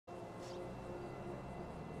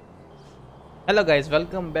Hello guys,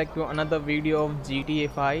 welcome back to another video of GTA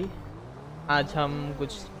 5। आज हम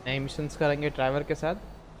कुछ नए मिशंस करेंगे ड्राइवर के साथ।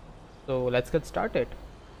 तो लेट्स गेट स्टार्टेड।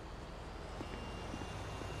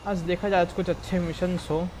 आज देखा जाए आज कुछ अच्छे मिशंस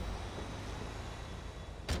हो।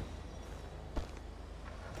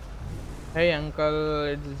 हे uncle,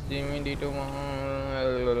 it's Jimmy D to.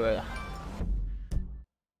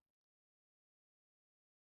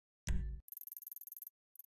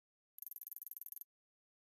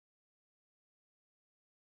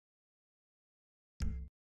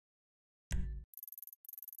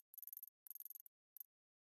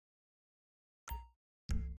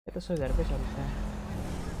 ये तो सो घर पे चलता है।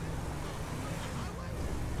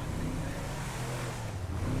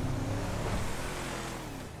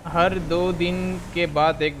 हर 2 दिन के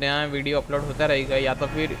बाद एक नया वीडियो अपलोड होता रहेगा, या तो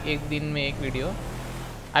फिर एक दिन में एक video.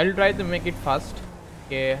 I will try to make it fast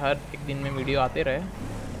कि हर एक दिन में वीडियो आते रहे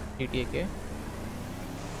GTA के।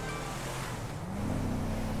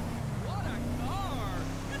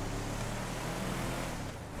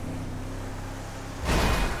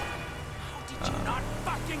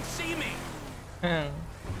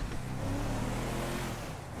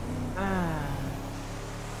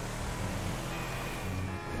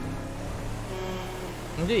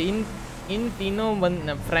 मुझे इन तीनों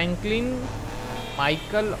फ्रैंकलिन,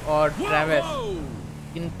 माइकल और ट्रेविस,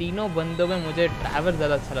 इन तीनों बंदों में मुझे ट्रेविस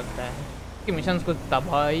ज़्यादा अच्छा लगता है कि मिशंस कुछ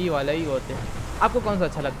तबाही वाले ही होते हैं। आपको कौन सा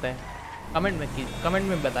अच्छा लगता है? कमेंट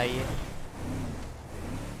में बताइए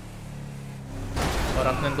और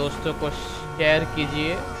अपने दोस्तों को शेयर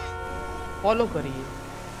कीजिए, फॉलो करिए,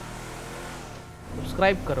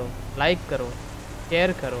 सब्सक्राइब करो, लाइक करो,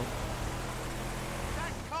 शेयर करो।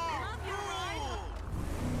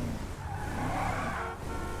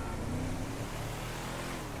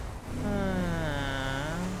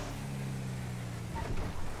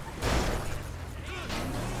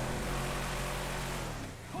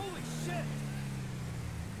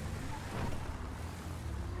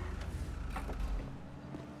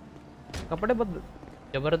 कपड़े बहुत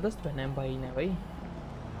जबरदस्त पहने हैं भाई ने भाई।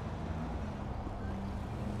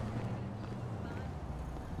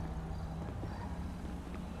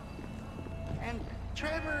 And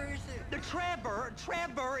Trevor is Trevor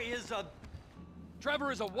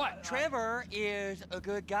is a what? Trevor is a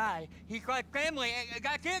good guy. He's like family.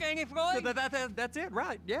 That's it, ain't he, Floyd? That's it,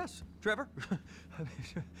 right? Yes, Trevor.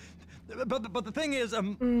 but the thing is,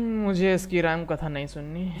 मुझे इसकी राम कथा नहीं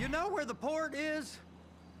सुननी। You know where the port is?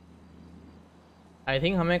 I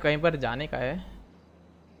think हमें कहीं पर जाने का है।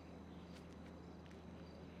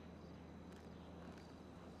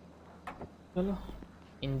 चलो,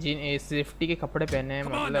 इंजन सेफ्टी के कपड़े पहने हैं,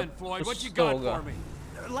 मतलब कुछ तो होगा।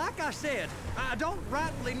 Like I said, I don't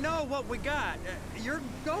rightly know what we got. You're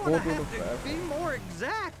going to have to be more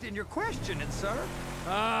exact in your questioning, sir.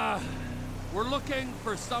 We're looking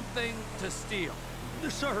for something to steal.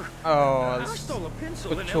 Sir, I stole a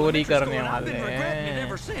pencil कुछ in चोरी elementary करने school and I've been वाले regretting it हैं।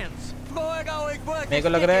 ever since. Floyd always was मेरे को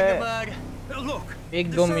लग रहा है Look, एक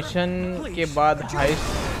दो sir, मिशन please, के बाद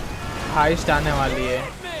हाइस्ट आने वाली है।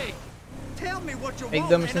 tell me what you एक want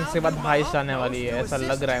दो and मिशन I'll के बाद do my हाइस्ट आने utmost वाली है, to ऐसा assist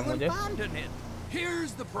लग रहा है you in मुझे। finding it.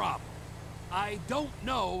 Here's the problem. I don't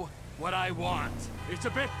know what I want. It's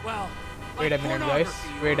a bit, well, Wait a like minute, guys.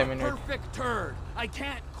 pornography Wait or a minute. perfect turd. I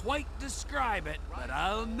can't quite describe it, but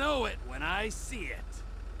I'll know it when I see it.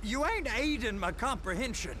 You ain't aiding my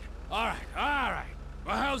comprehension. All right.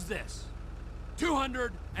 Well, how's this?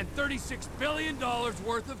 $236 billion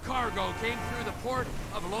worth of cargo came through the port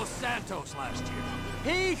of Los Santos last year.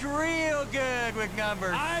 He's real good with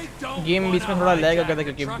numbers. I don't game बीच में थोड़ा lag हो गया था hijack a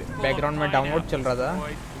क्योंकि truck full of background में download चल रहा था,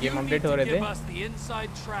 pineapples, game You update need हो to रहे give थे। us the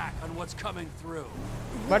inside track on what's coming through.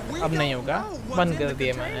 But We अब नहीं don't होगा, know what's बंद in कर the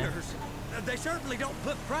दिए मैंने। containers. They certainly don't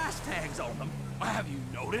put price tags on them. Have you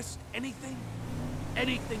noticed anything?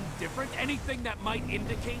 Anything different? Anything that might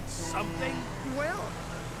indicate something? Well,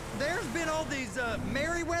 there's been all these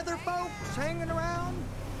Merryweather folks hanging around.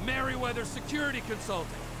 Merryweather Security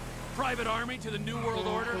Consulting. Private army to the New World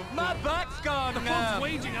Order. My butt's gone The folks numb.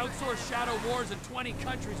 waging outsourced shadow wars in 20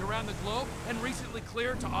 countries around the globe and recently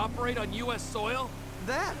cleared to operate on U.S. soil.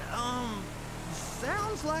 That,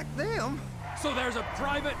 sounds like them. So there's a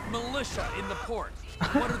private militia in the port.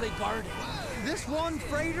 What are they guarding? This one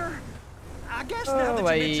freighter, I guess now that you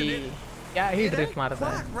भाई mention it, क्या ही it drift ain't मारता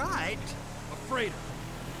है। quite right. A freighter.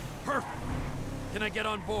 Perfect. Can I get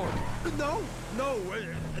on board? No,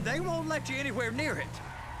 they won't let you anywhere near it.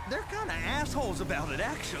 They're kind of assholes about it,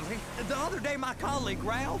 actually. The other day, my colleague,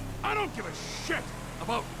 Ralph... I don't give a shit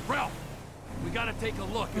about Ralph. We gotta take a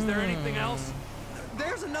look. Is there anything else?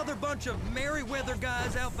 There's another bunch of Merryweather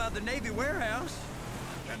guys out by the Navy warehouse.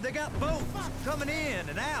 They got boats coming in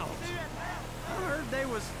and out. I heard they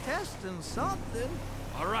was testing something.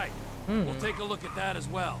 All right, we'll take a look at that as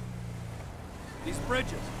well. These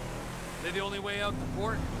bridges, they're the only way out the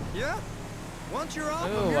port? Yeah. Once you're off,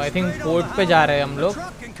 Oh, you're I think straight on port the पे जा रहे हैं highway. हम The लोग.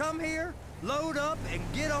 truck can come here, load up, and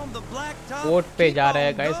get on the blacktop. Port पे keep जा रहे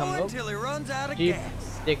हैं on guys हम going लोग. till he runs out of jeep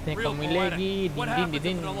gas. देखने को Real मिलेगी. poetic. What दिन happens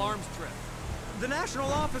दिन if an दिन. alarm's trip? The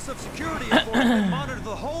National Office of Security Enforcement monitor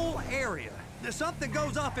the whole area. If something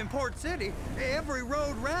goes off in Port City, every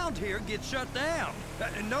road round here gets shut down.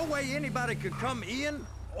 No way anybody could come in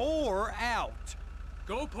or out.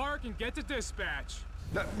 Go park and get to dispatch.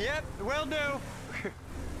 Yep, will do.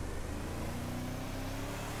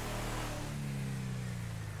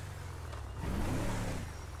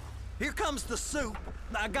 Here comes the soup.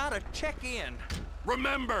 I gotta check in.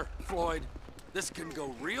 Remember, Floyd, this can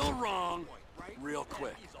go real wrong real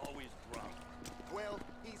quick. He's always drunk. Well,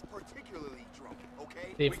 he's particularly drunk,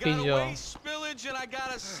 okay? Safety got a जो. waste spillage and I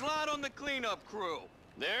got a slot on the cleanup crew.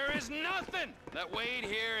 There is nothing that Wade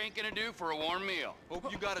here ain't gonna do for a warm meal.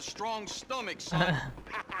 Hope you got a strong stomach, son.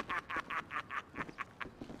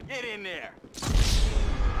 Get in there.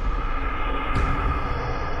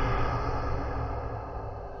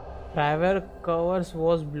 Trevor covers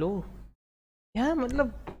was blue. क्या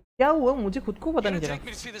मतलब क्या हुआ मुझे खुद को पता नहीं Gonna चला. take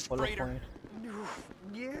me to see this Follow freighter? point.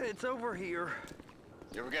 Yeah, it's over here.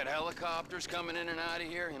 You ever get helicopters coming in and out of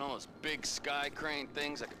here? You know those big sky crane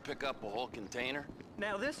things that could pick up a whole container?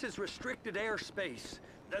 Now this is restricted airspace.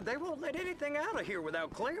 They won't let anything out of here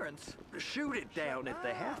without clearance. Shoot it down if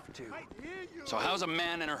they have to. So how's a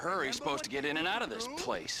man in a hurry supposed to get in and out of this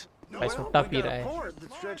place? भाई सुट्टा P रहा है. Port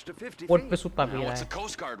that's stretched to 50 port पे feet. सुट्टा P Now, रहा what's है. the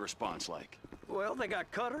Coast Guard response like? Well, they got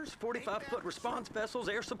cutters, 45-foot response vessels,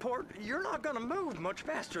 air support. You're not gonna move much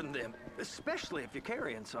faster than them, especially if you're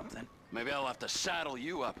carrying something. Maybe I'll have to saddle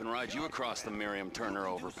you up and ride you across the Miriam Turner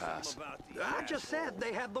overpass. I just said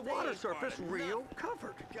they have the water surface real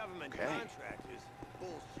covered. Government Okay. contractors,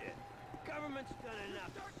 bullshit. Government's done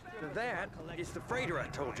enough. That is the freighter I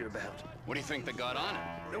told you about. What do you think they got on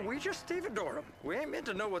it? We just stevedore them. We ain't meant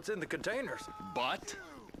to know what's in the containers. But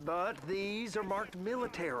But these are marked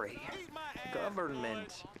military.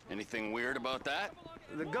 Government. anything weird about that?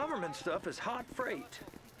 The government stuff is hot freight.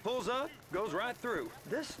 Pulls up, goes right through.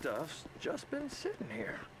 This stuff's just been sitting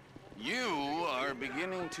here. You are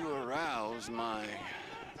beginning to arouse my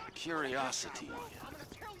curiosity.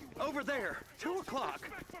 Over there, 2 o'clock.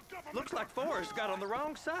 Looks like Forrest got on the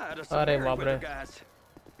wrong side of some अरे Meriwether बाप रे. guys.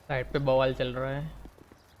 Side पे बवाल चल रहा है.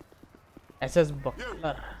 SS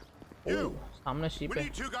Buckler. Oh, सामने ship We है.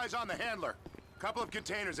 need 2 guys on the handler. Couple of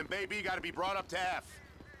containers and Bay B got to be brought up to F.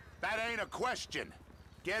 That ain't a question.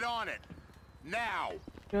 Get on it. Now.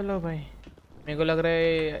 चलो भाई. मेरे को लग रहा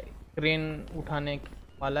है crane उठाने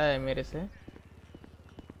वाला है मेरे से.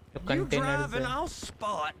 जो You कंटेनर्स drive and है. I'll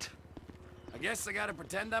spot. I guess I gotta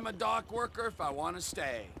pretend I'm a dock worker if I want to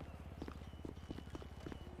stay.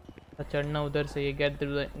 चढ़ना उधर से ये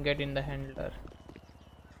get in the handler.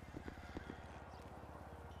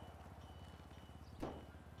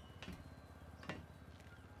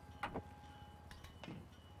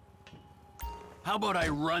 How about I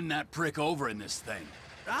run that prick over in this thing?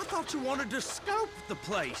 I thought you wanted to scope the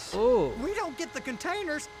place. Oh. We don't get the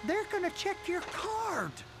containers, they're gonna check your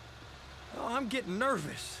card. Oh, I'm getting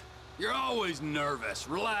nervous. You're always nervous.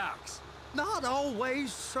 Relax. Not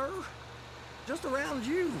always, sir. Just around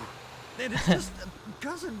you. And it's just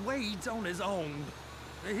Cousin Wade's on his own.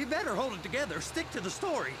 He better hold it together. Stick to the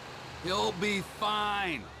story. He'll be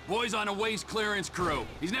fine. Boy's on a waste clearance crew.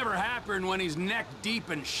 He's never happier than when he's neck deep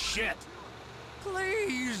in shit.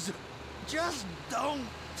 Please, just don't.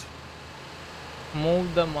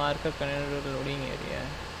 Move the marker container to the loading area.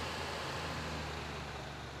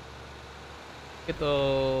 ये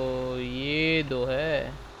तो ये दो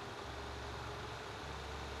है.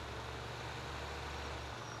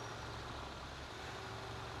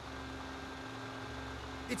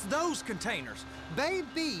 It's those containers.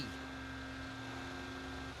 Baby.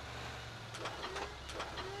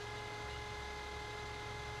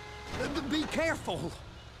 Be careful.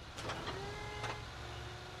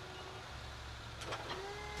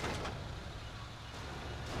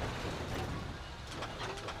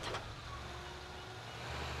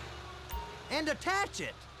 And attach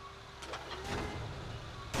it.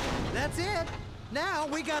 That's it. Now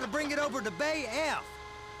we gotta bring it over to Bay F.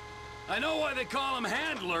 I know why they call them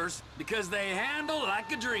handlers, because they handle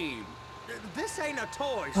like a dream. This ain't a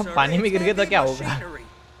toy, हम sir. पानी में It's गिर गए तो heavy क्या होगा? machinery.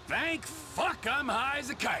 Thank fuck I'm high as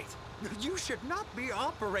a kite. You should not be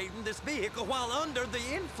operating this vehicle while under the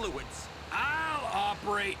influence. I'll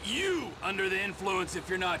operate you under the influence if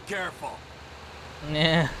you're not careful.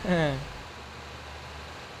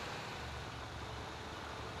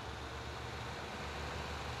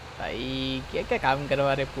 क्या क्या काम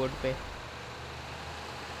करवा रहे पोर्ट पे।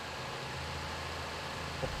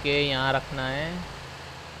 Okay यहाँ रखना है।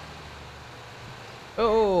 ओ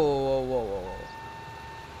वो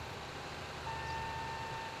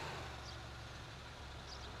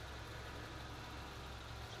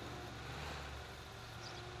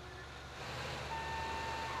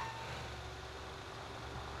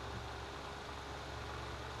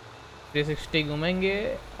थ्री 360 घूमेंगे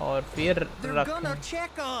और फिर They're gonna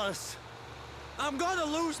check us. I'm gonna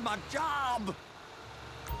lose my job.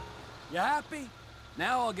 You happy?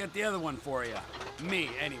 Now I'll get the other one for you. Me,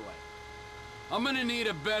 anyway. I'm gonna need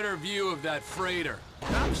a better view of that freighter.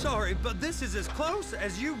 I'm sorry, but this is as close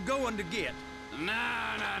as you going to get. Nah.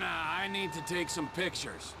 I need to take some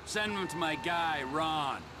pictures. Send them to my guy,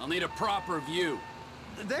 Ron. I'll need a proper view.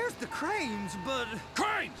 There's the cranes, but...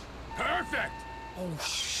 Cranes! Perfect! Oh,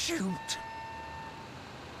 shoot.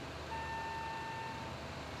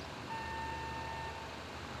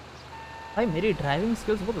 भाई मेरी driving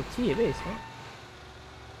skills बहुत अच्छी है बे इसमें,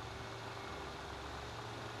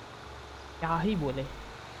 क्या ही बोले।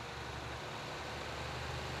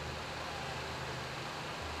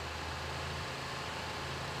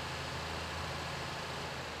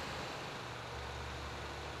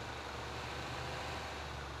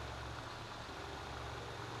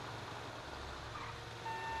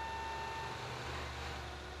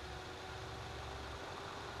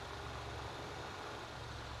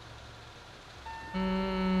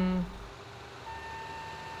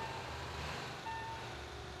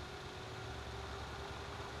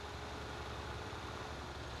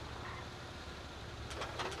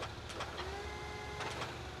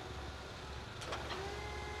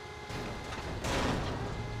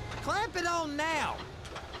 Clamp it on now.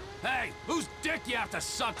 Hey, whose dick you have to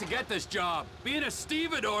suck to get this job? Being a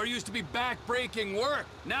stevedore used to be back-breaking work.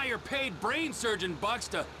 Now you're paid brain surgeon bucks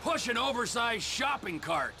to push an oversized shopping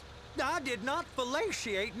cart. I did not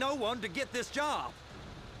fellatiate no one to get this job.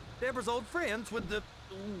 Deborah's old friends with the...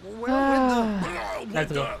 well,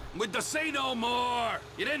 With the say no more.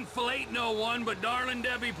 You didn't fillet no one, but darling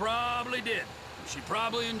Debbie probably did. She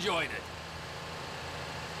probably enjoyed it.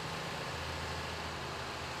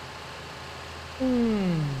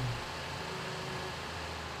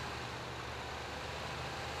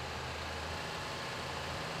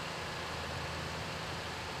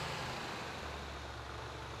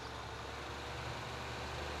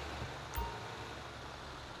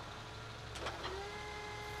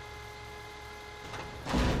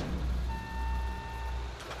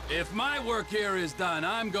 If my work here is done,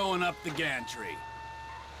 I'm going up the gantry.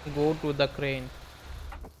 Go to the crane.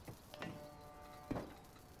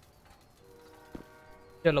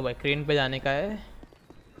 चलो भाई crane पे जाने का है।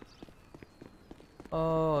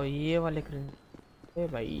 ओ ये वाले crane ए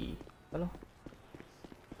भाई चलो।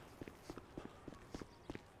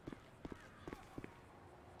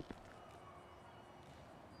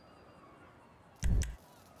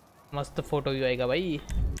 मस्त फोटो भी आएगा भाई।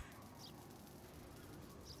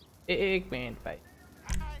 एक मिनट भाई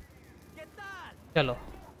चलो।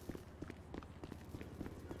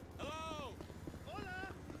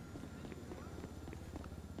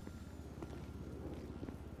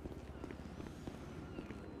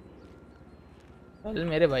 चल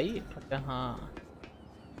मेरे भाई हाँ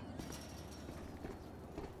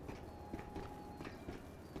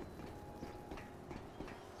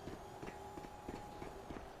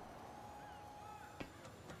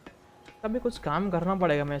कभी कुछ काम करना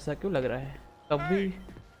पड़ेगा, मैं ऐसा क्यों लग रहा है कभी।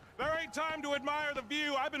 There ain't time to admire the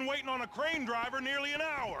view. I've been waiting on a crane driver nearly an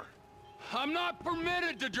hour. I'm not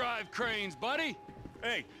permitted to drive cranes, buddy.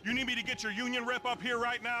 Hey, you need me to get your union rep up here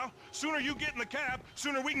right now? Sooner you get in the cab,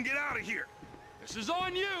 sooner we can get out of here. This is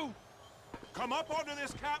on you. Come up onto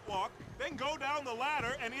this catwalk, then go down the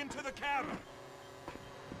ladder and into the cabin.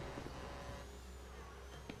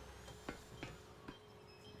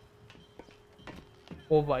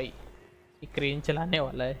 ओ भाई ये crane चलाने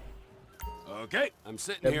वाला है। Okay, I'm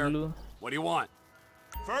sitting here. What do you want?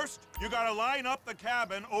 First, you gotta line up the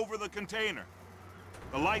cabin over the container.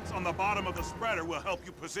 The lights on the bottom of the spreader will help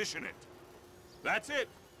you position it. That's it.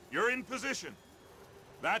 You're in position.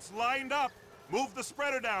 That's lined up. Move the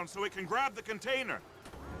spreader down so it can grab the container.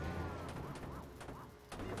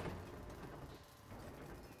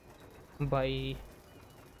 भाई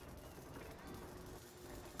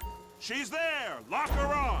She's there! Lock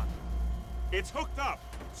her on! It's hooked up,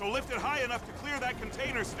 so lift it high enough to clear that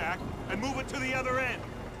container stack and move it to the other end.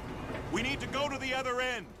 We need to go to the other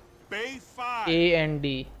end. Bay 5. A and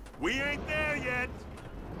D. We ain't there yet.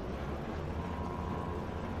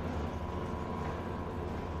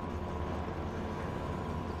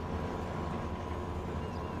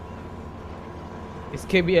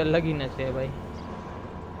 इसके भी अलग ही नशे है भाई।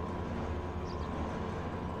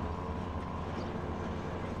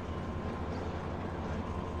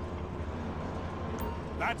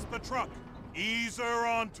 That's the truck. Ease her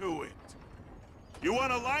onto it. You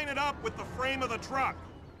want to line it up with the frame of the truck.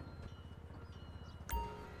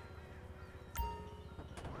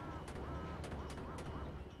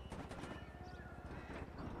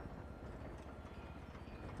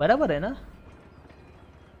 बराबर है ना?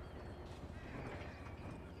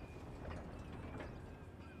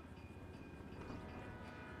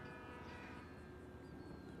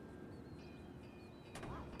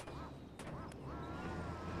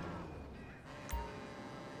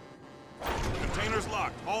 Container's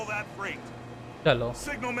locked. All that freight. चलो।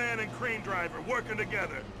 Signalman and crane driver working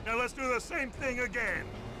together. Now let's do the same thing again.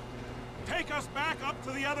 Take us back up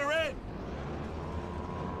to the other end.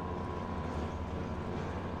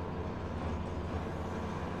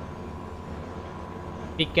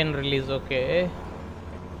 Pick and release, okay.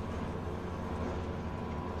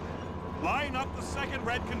 Line up the second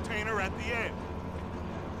red container at the end.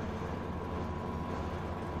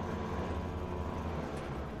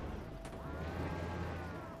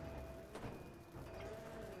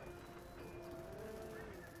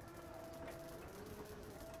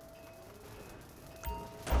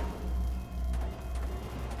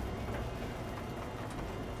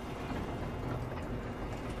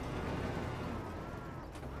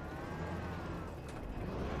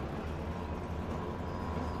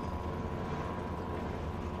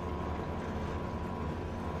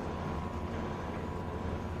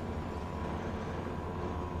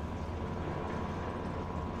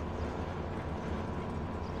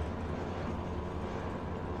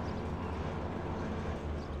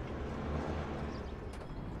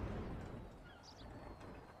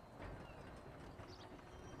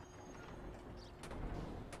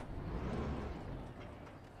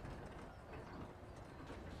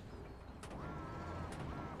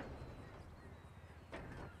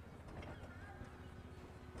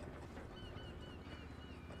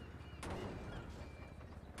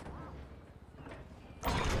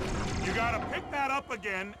 You gotta pick that up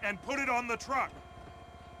again and put it on the truck.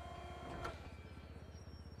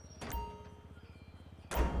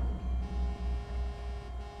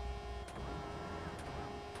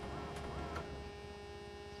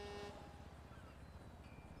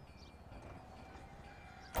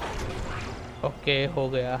 Okay, हो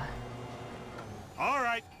गया। All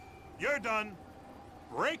right, you're done.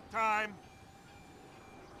 Break time.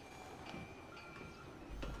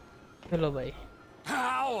 चलो भाई।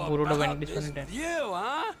 How Burudo about Wendy's this content. view,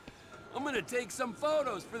 huh? I'm gonna take some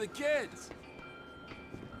photos for the kids.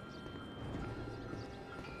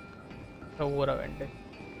 तो वो रहा वेंडे।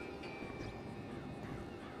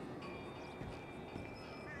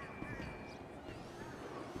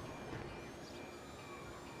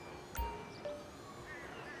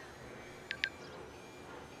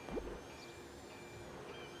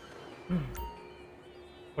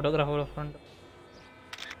 Photographer of front.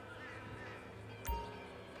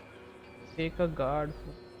 Take a guard.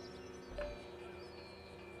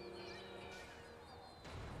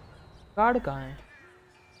 Guard कहाँ है?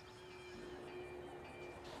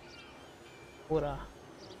 पूरा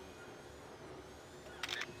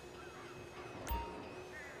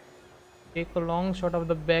take a long shot of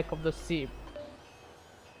the back of the ship.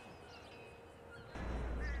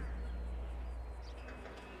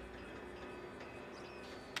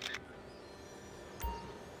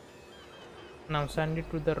 Now send it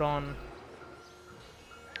to the Ron.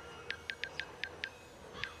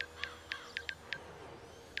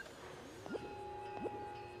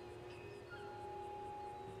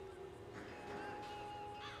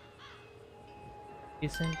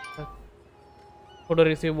 Decent. Photo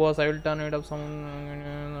receive boss. I will turn it up some.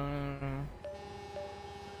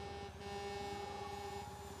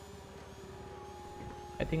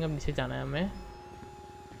 I think अब नीचे जाना है हमें.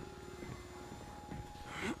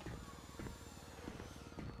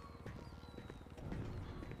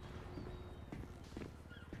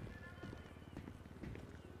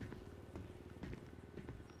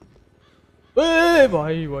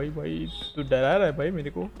 भाई भाई भाई तू डरा रहा है भाई मेरे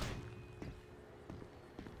को.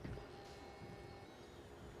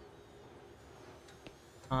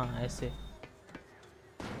 हाँ ऐसे.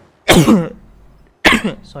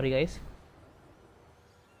 Sorry guys.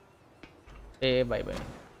 ए बाय बाय.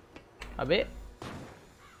 अबे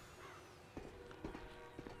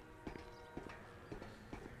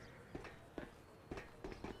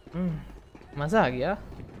मज़ा आ गया.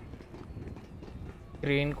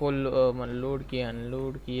 क्रेन को लोड किया,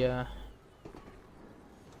 अनलोड किया,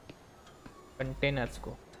 कंटेनर्स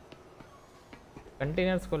को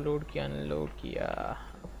कंटेनर्स को लोड किया, अनलोड किया।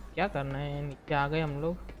 अब क्या करना है? नीचे आ गए हम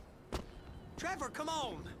लोग। Trevor, come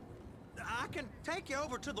on. I can take you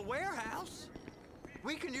over to the warehouse.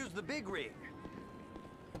 We can use the big rig.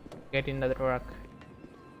 Get in the truck.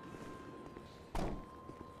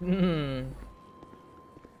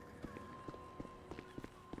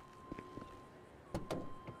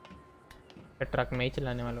 Truck में ही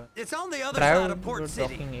चलाने वाला। It's on the other side of Port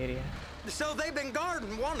City. Docking area. So they've been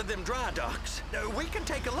guarding one of them dry docks. We can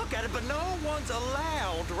take a look at it, but no one's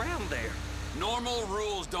allowed around there. Normal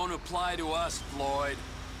rules don't apply to us, Floyd.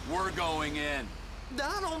 We're going in.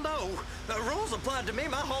 I don't know. The rules applied to me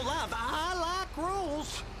my whole life. I like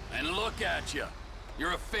rules. And look at you.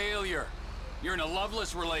 You're a failure. You're in a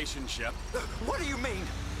loveless relationship. What do you mean?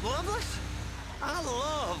 Loveless? I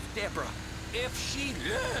love Deborah. If she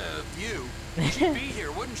loved you, she'd be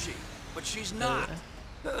here, wouldn't she? But she's not.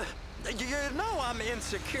 You know I'm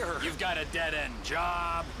insecure. You've got a dead-end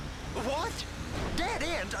job. What? Dead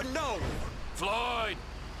end? No. Floyd,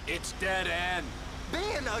 it's dead end.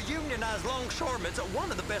 Being a unionized longshoreman's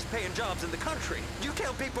one of the best paying jobs in the country. You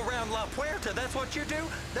tell people around La Puerta that's what you do,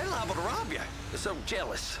 they're liable to rob you. They're so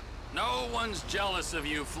jealous. No one's jealous of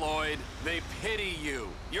you, Floyd. They pity you.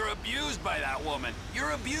 You're abused by that woman.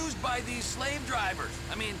 You're abused by these slave drivers.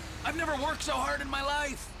 I mean, I've never worked so hard in my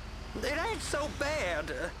life. It ain't so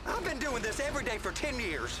bad. I've been doing this every day for 10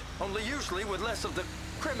 years, only usually with less of the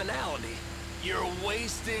criminality. You're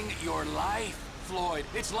wasting your life, Floyd.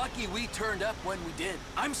 It's lucky we turned up when we did.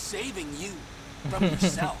 I'm saving you from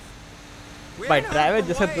yourself. भाई driver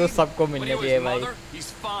जैसे तो सबको When मिलने he was चाहिए भाई। mother,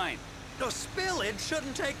 he's fine. The spillage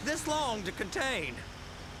shouldn't take this long to contain.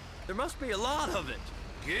 There must be a lot of it.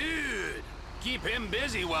 Good. Keep him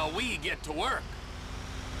busy while we get to work.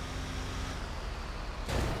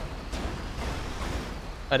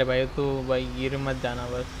 अरे भाई तू भाई गिर मत जाना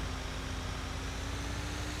बस।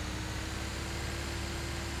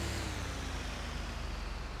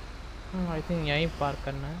 आई थिंक यहीं पार्क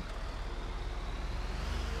करना है।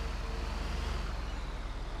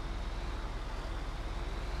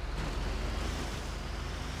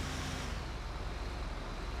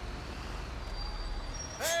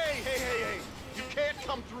 Hey! You can't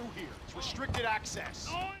come through here. It's restricted access.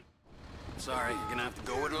 Sorry, you're gonna have to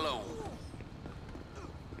go it alone.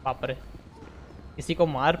 बाप रे, किसी को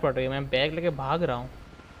मार पड़ रही है। मैं बैग लेके भाग रहा हूँ।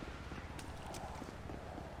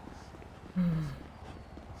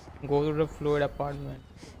 Go to the Floyd apartment.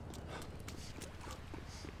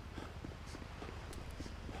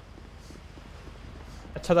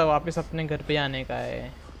 अच्छा था वापस अपने घर पे आने का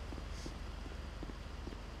है।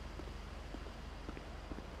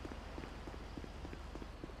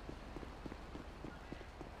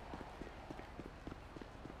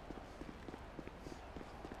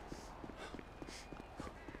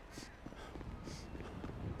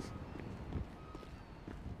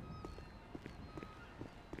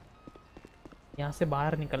 यहाँ से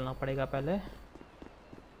बाहर निकलना पड़ेगा पहले।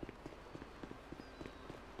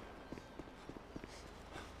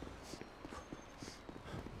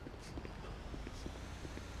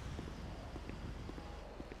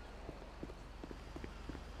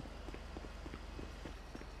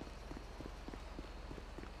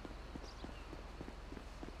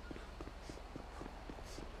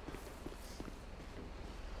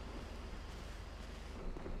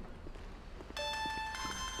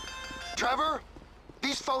 Trevor,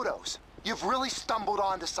 these photos. You've really stumbled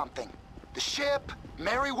onto something. The ship,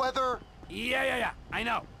 Merryweather. Yeah. I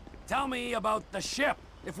know. Tell me about the ship.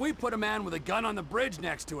 If we put a man with a gun on the bridge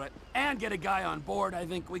next to it and get a guy on board, I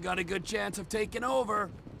think we got a good chance of taking over.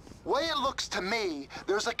 Way it looks to me,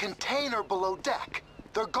 there's a container below deck.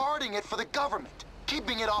 They're guarding it for the government,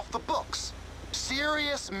 keeping it off the books.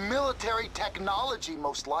 Serious military technology,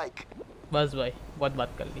 most like. बस भाई बहुत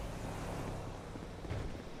बात कर ली।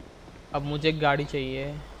 अब मुझे एक गाड़ी चाहिए।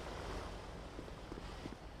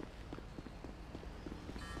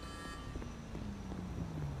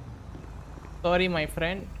 सॉरी माय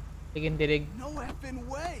फ्रेंड, लेकिन तेरे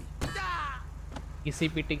किसी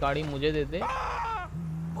पीटी गाड़ी मुझे दे दे।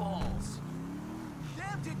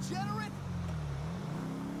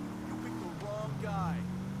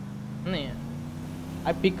 नहीं,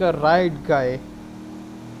 I pick a right guy.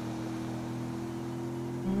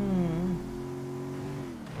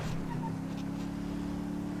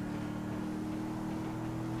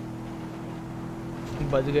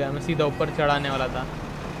 बच गया, मैं सीधा ऊपर चढ़ाने वाला था।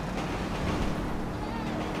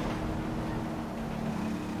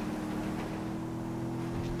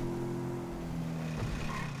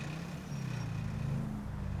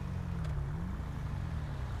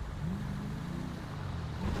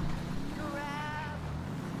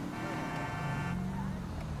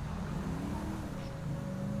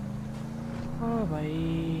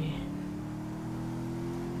 भाई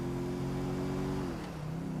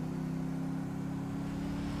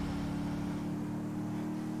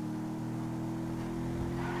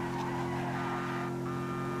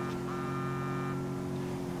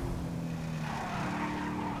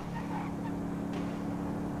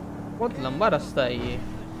बहुत लंबा रास्ता है ये।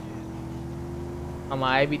 हम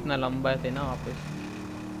आए भी इतना लंबा थे ना वापस।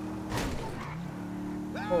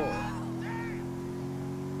 ओह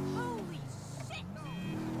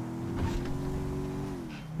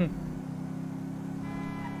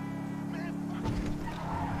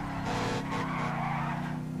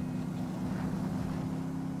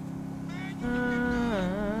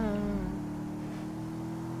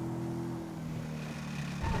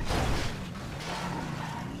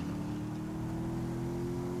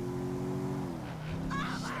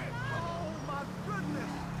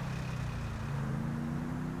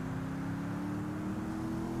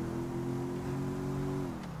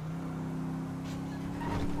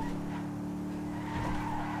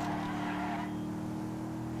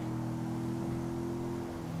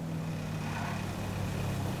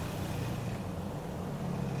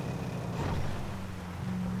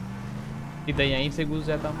सीधा यहीं से घुस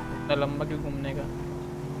जाता हूँ, इतना लंबा क्यों घूमने का।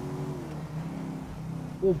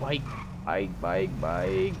 ओ भाई बाइक बाइक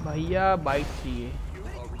बाइक भैया बाइक चाहिए।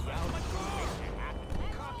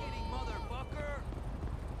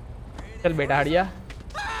 चल बेटा हड़िया।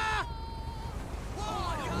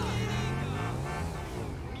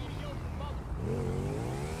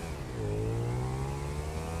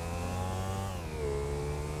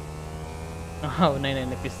 हाँ नहीं नहीं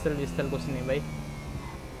नहीं पिस्तल विस्तल कुछ नहीं भाई।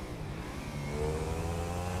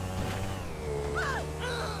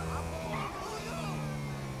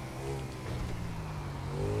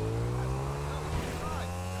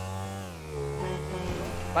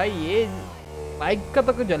 भाई ये बाइक का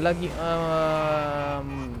तो कुछ अलग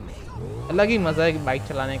ही मज़ा है बाइक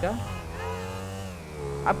चलाने का।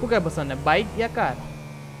 आपको क्या पसंद है, बाइक या कार?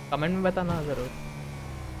 कमेंट में बताना ज़रूर।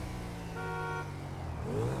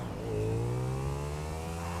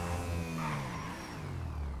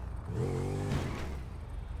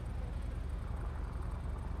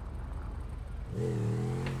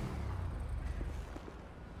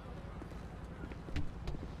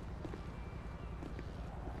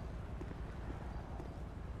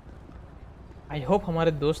 आई होप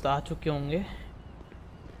हमारे दोस्त आ चुके होंगे,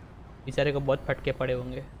 बेचारे को बहुत फटके पड़े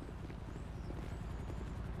होंगे।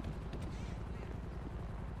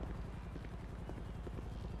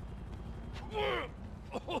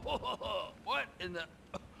 What in the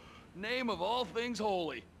name of all things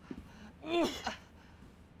holy?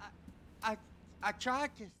 I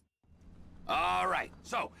tried to. All right,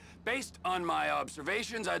 so based on my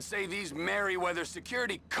observations, I'd say these Merryweather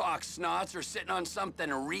security cocksnots are sitting on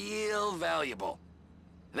something real valuable.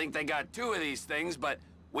 I think they got two of these things, but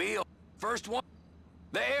we'll... First one,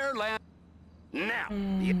 the air land... Now.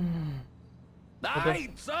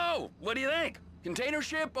 Alright, so, what do you think? Container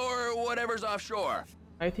ship or whatever's offshore?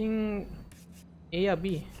 I think... A या B?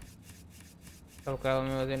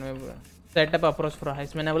 Setup approach for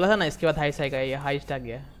highest मैंने बोला था ना, इसके बाद heist आएगा। ये heist आ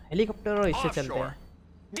गया। हेलीकॉप्टर और इससे चलते हैं,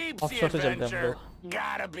 ऑफशोर से चलते हैं हम लोग।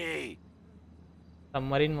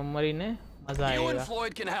 सबमरीन ममरीन है, मजा आएगा।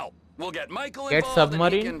 Get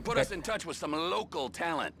submarine. Put us in touch with some local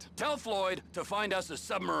talent. Tell Floyd to find us a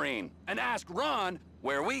submarine and ask Ron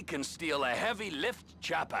where we can steal a heavy lift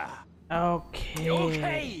chopper. Okay.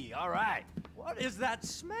 Okay, all right. What is that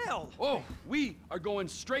smell? Oh, we are going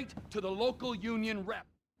straight to the local union rep.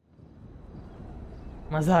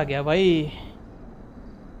 मजा आ गया भाई।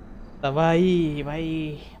 तबाही भाई,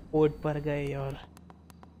 port पर गए और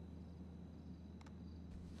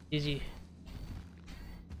जी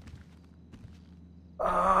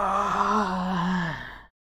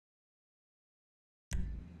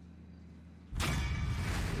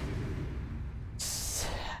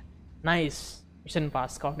nice mission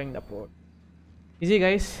pass, scouting the port. Easy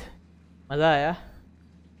guys, मज़ा आया,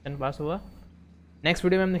 मिशन पास हुआ। नेक्स्ट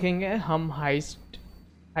वीडियो में हम देखेंगे, हम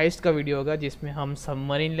हाइस्ट का वीडियो होगा जिसमें हम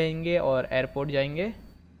सबमरीन लेंगे और एयरपोर्ट जाएंगे।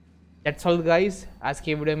 दैट्स ऑल गाइस, आज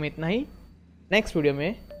के वीडियो में इतना ही। नेक्स्ट वीडियो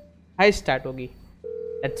में हाइस्ट स्टार्ट होगी।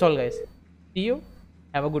 That's all guys, C you,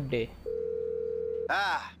 have a good day.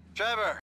 Trevor.